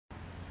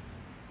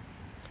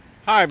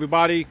Hi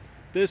everybody,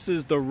 this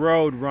is the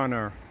Road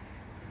Runner,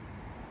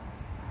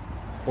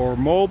 or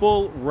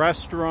mobile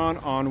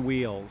restaurant on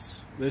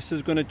wheels. This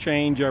is going to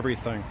change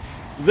everything.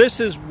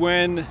 This is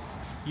when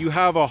you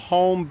have a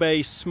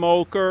home-based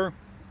smoker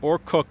or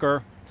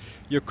cooker.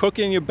 You're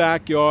cooking in your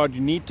backyard.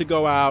 You need to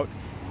go out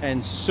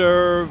and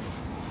serve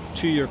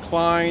to your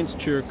clients,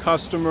 to your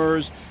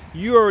customers.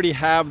 You already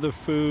have the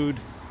food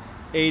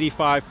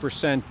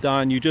 85%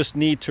 done. You just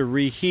need to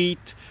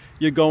reheat.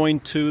 You're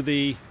going to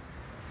the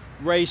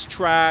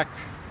racetrack,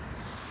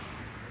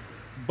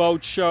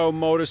 boat show,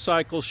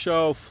 motorcycle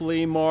show,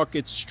 flea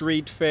market,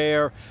 street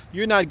fair.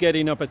 You're not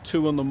getting up at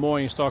 2 in the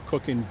morning and start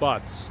cooking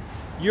butts.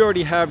 You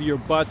already have your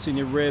butts and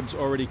your ribs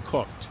already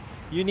cooked.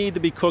 You need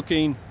to be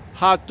cooking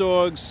hot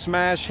dogs,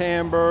 smash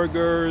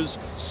hamburgers,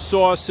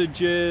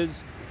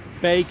 sausages,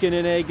 bacon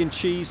and egg and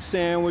cheese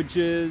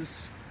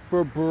sandwiches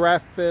for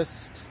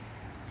breakfast.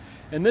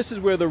 And this is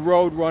where the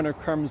Road Runner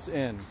comes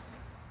in.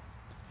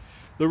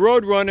 The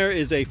Road Runner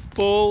is a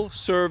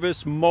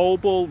full-service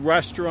mobile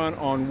restaurant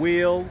on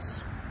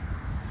wheels.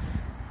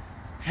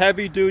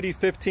 Heavy-duty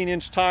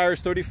 15-inch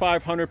tires,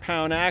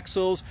 3,500-pound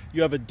axles.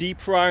 You have a deep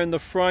fryer in the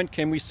front.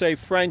 Can we say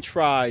French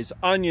fries,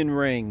 onion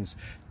rings,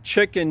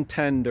 chicken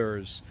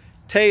tenders,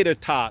 tater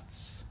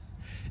tots.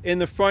 In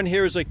the front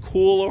here is a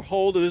cooler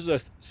holder. This is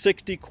a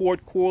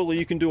 60-quart cooler.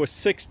 You can do a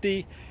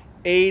 60,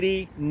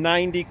 80,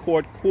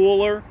 90-quart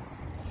cooler.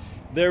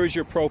 There is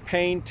your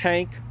propane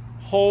tank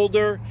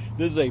holder.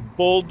 This is a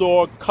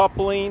Bulldog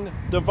coupling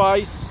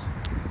device.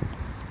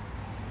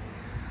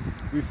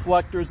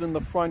 Reflectors in the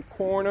front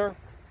corner.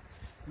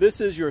 This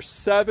is your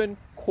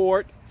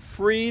 7-quart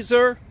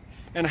freezer.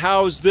 And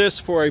how's this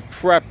for a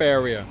prep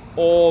area?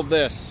 All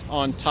this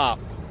on top.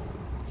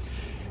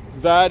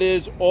 That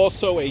is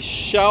also a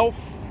shelf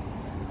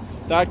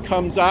that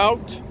comes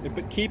out.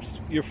 It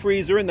keeps your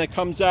freezer in, that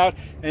comes out,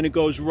 and it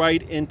goes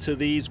right into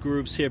these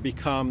grooves here.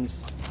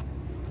 Becomes,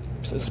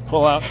 just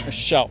pull out a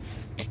shelf.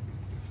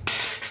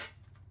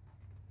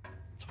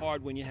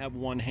 Hard when you have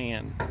one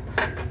hand.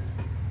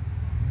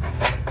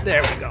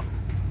 There we go.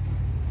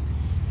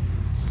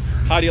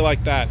 How do you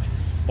like that?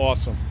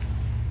 Awesome.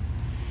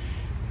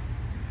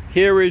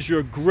 Here is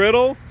your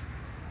griddle,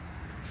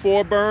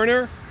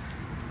 4-burner.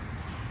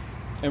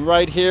 And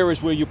right here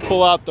is where you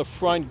pull out the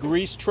front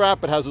grease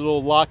trap. It has a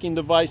little locking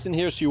device in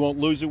here so you won't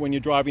lose it when you're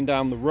driving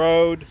down the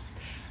road.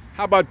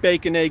 How about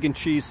bacon, egg, and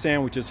cheese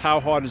sandwiches? How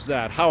hard is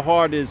that? How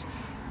hard is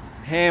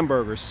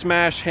hamburgers,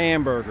 smash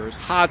hamburgers,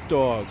 hot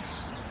dogs,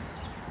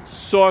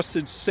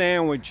 sausage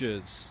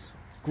sandwiches,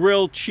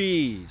 grilled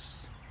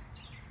cheese?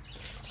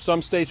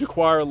 Some states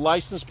require a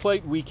license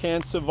plate. We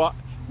can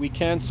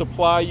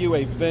supply you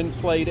a VIN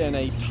plate and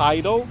a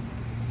title.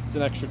 It's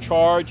an extra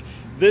charge.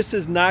 This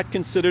is not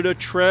considered a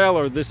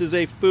trailer. This is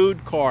a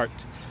food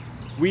cart.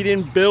 We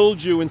didn't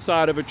build you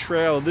inside of a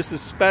trailer. This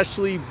is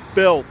specially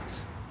built.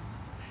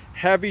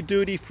 Heavy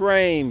duty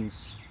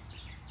frames.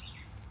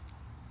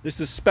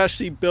 This is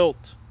specially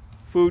built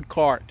food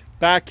cart.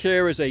 Back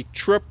here is a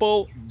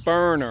triple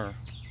burner.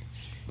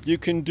 You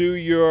can do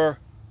your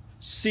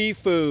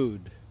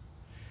seafood,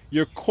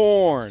 your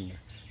corn,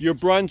 your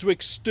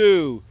Brunswick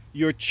stew,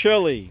 your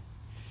chili.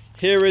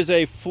 Here is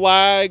a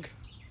flag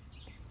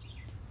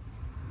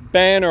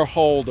banner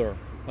holder.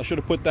 I should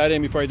have put that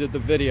in before I did the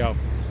video.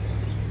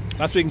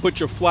 That's where you can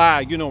put your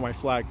flag. You know what my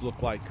flags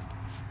look like.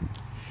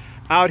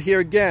 Out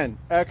here again,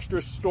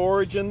 extra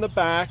storage in the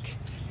back.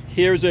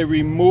 Here's a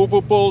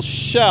removable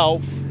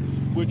shelf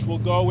which will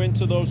go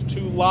into those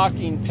 2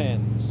 locking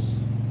pins.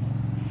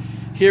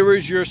 Here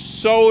is your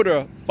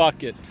soda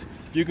bucket.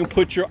 You can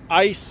put your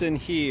ice in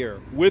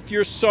here with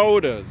your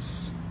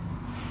sodas.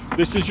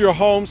 This is your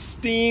home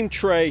steam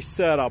tray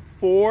setup.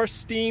 4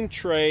 steam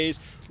trays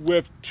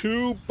with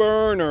 2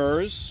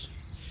 burners.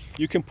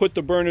 You can put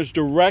the burners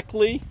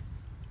directly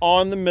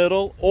on the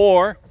middle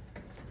or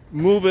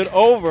move it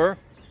over .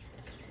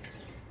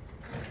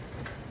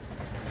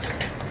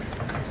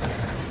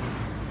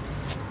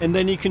 And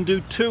then you can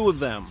do 2 of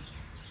them.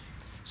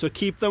 So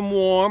keep them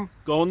warm,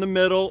 go in the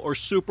middle, or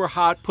super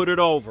hot, put it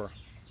over.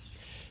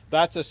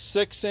 That's a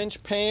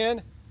 6-inch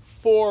pan,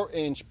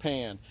 4-inch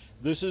pan.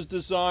 This is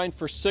designed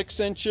for 6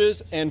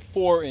 inches and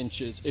 4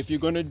 inches. If you're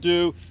going to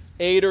do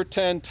 8 or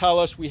 10, tell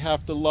us. We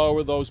have to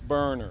lower those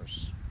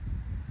burners.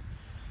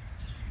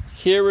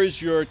 Here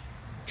is your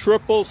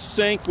triple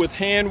sink with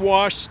hand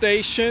wash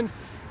station.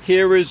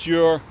 Here is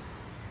your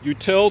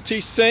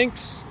utility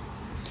sinks.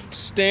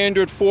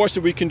 Standard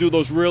faucet. We can do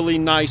those really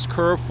nice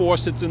curved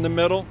faucets in the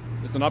middle.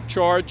 It's an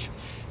upcharge.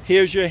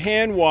 Here's your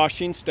hand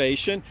washing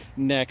station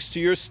next to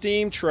your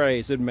steam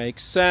trays. It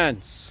makes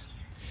sense.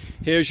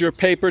 Here's your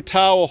paper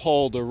towel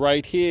holder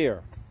right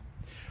here.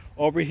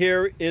 Over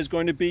here is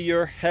going to be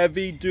your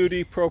heavy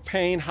duty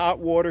propane hot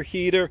water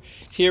heater.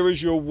 Here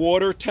is your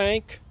water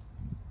tank.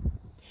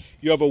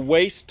 You have a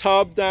waste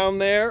tub down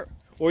there,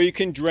 or you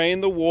can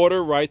drain the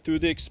water right through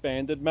the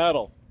expanded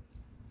metal.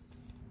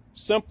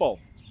 Simple.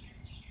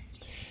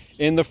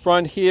 In the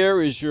front here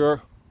is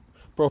your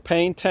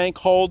propane tank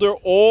holder.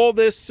 All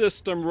this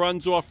system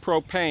runs off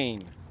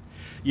propane.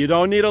 You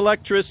don't need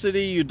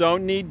electricity, you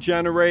don't need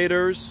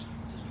generators.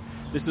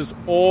 This is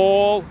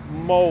all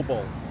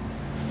mobile.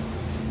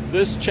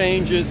 This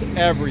changes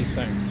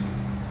everything.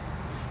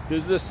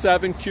 This is a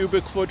 7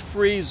 cubic foot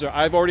freezer.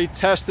 I've already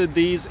tested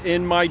these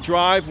in my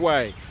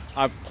driveway.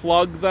 I've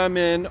plugged them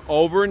in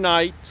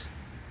overnight,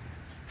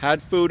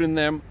 had food in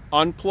them,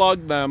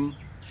 unplugged them,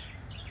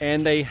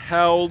 and they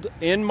held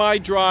in my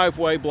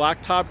driveway,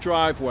 blacktop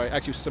driveway,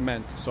 actually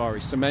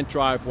cement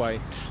driveway,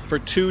 for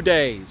 2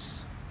 days.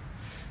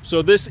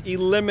 So this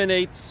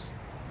eliminates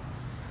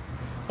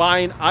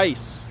buying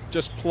ice.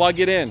 Just plug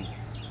it in.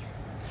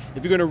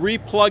 If you're going to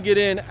re-plug it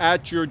in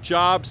at your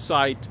job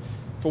site,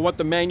 for what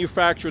the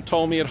manufacturer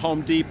told me at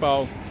Home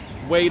Depot,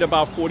 wait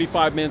about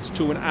 45 minutes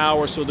to an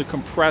hour so the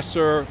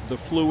compressor, the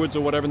fluids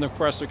or whatever in the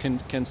compressor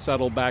can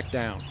settle back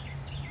down.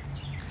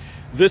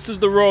 This is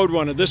the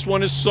Roadrunner. This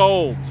one is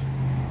sold.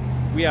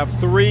 We have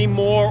 3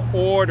 more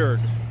ordered.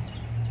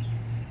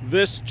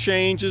 This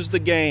changes the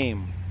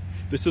game.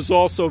 This is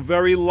also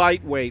very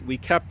lightweight. We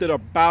kept it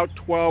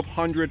about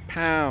 1,200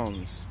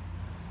 pounds.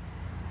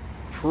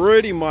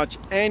 Pretty much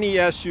any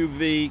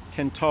SUV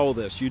can tow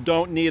this. You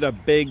don't need a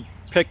big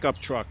pickup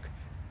truck.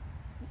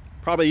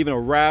 Probably even a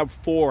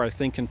RAV4 I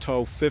think can tow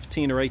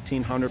 1,500 or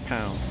 1,800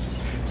 pounds.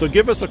 So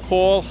give us a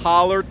call,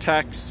 holler,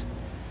 text.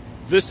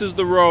 This is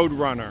the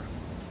Roadrunner.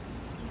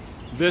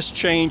 This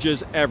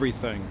changes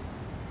everything.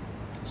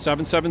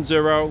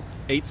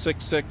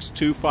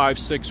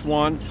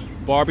 770-866-2561.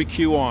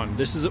 Barbecue on.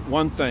 This is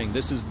one thing.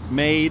 This is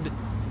made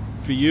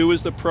for you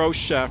as the pro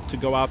chef to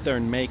go out there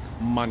and make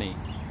money.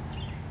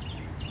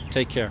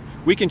 Take care.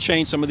 We can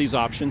change some of these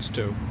options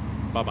too.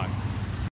 Bye-bye.